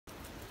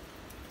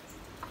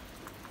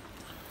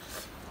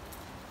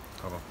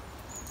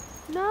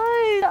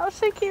That was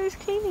so cute, it was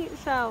cleaning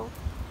itself.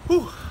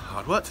 Whew,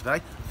 hard work today.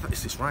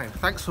 It's this rain.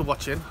 Thanks for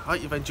watching. I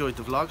hope you've enjoyed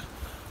the vlog.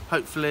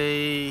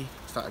 Hopefully...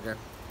 Start again.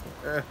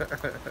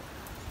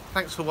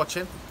 Thanks for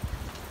watching.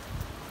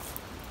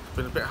 It's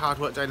been a bit hard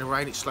work day in the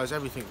rain. It slows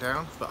everything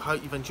down. But I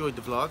hope you've enjoyed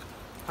the vlog.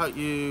 Hope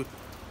you...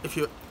 If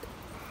you...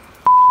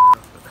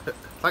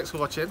 Thanks for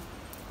watching.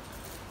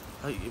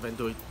 I hope you've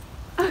enjoyed...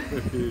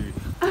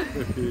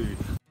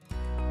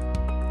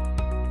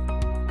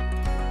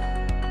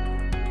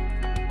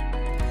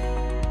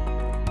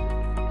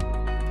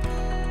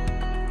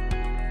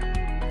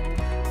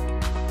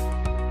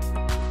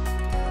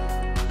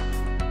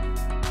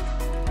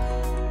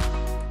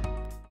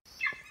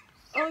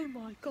 Oh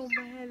my god,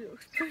 my hair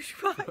looks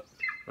pushed back.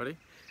 Ready?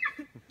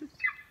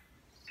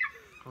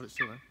 Hold it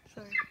still there.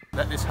 Sorry.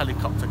 Let this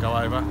helicopter go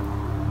over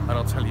and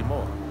I'll tell you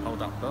more.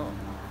 Hold up there.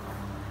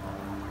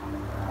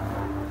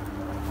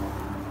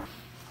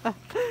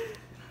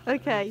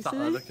 Okay, so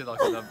this... looking like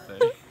an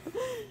empty.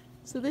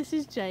 So this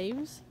is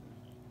James.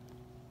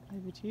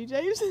 Over to you,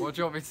 James. What do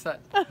you want me to say?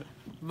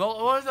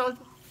 Not what is that?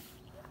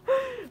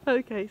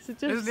 Okay, so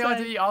just Isn't the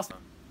idea you asked?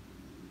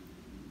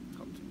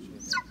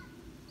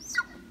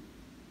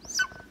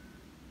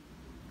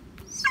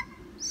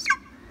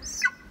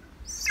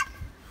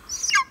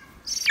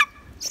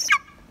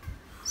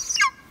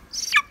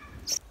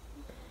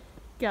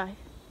 Go.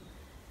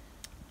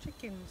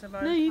 Chickens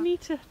are No, you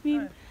need to be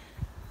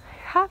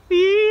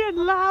happy and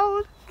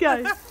loud.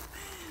 Go.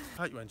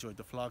 Hope you enjoyed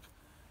the vlog.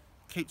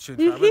 Keep tuned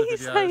You for our other keep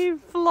videos.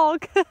 saying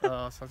vlog.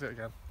 Oh, so I'll do it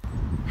again.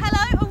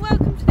 Hello and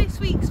welcome to this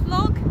week's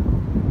vlog.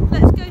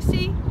 Let's go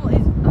see what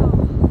is... Oh.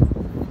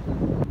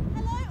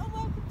 Hello and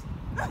welcome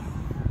to...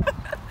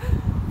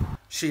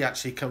 She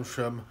actually comes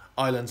from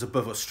islands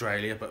above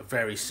Australia, but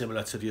very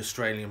similar to the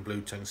Australian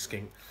blue-tongued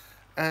skink.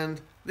 And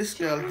this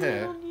girl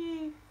here... On you.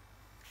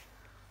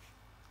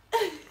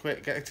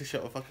 Quick, get her to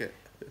shut the bucket.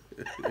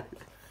 You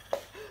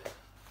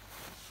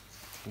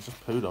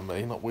just pooed on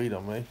me, not weed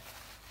on me.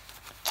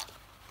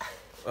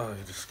 Oh,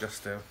 you're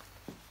disgusting.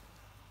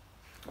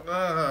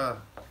 Ah.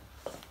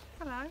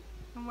 Hello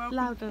and welcome.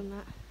 Louder than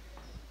that.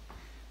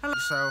 Get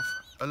yourself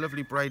a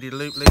lovely braided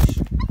loop leash.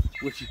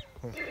 Which you...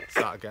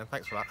 Start again,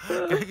 thanks for that.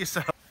 Get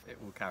yourself... It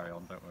will carry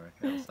on, don't worry.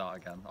 It'll start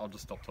again. I'll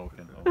just stop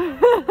talking.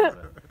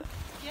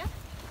 Yeah?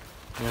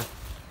 Yeah.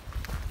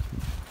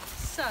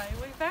 So,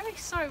 we're very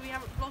sorry we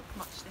haven't vlogged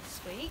much this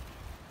week.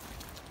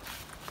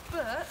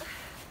 But...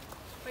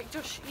 Wait,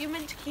 Josh, you're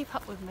meant to keep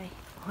up with me.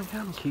 I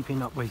am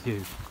keeping up with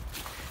you.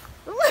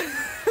 A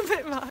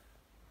bit much.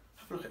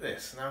 Have a look at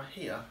this. Now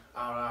here,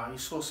 you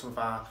saw some of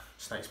our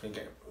snakes been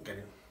getting...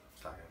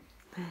 Start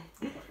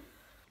again.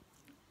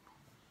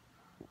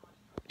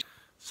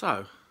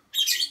 So,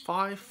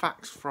 5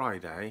 Facts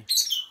Friday,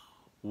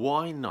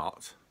 why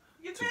not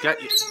to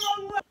get you...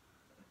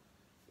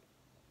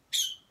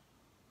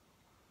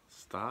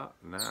 Start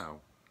now.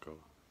 Go.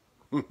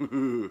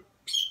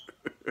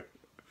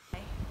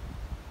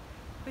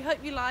 We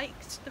hope you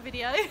liked the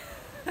video.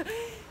 No,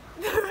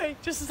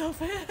 wait, just stop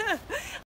it.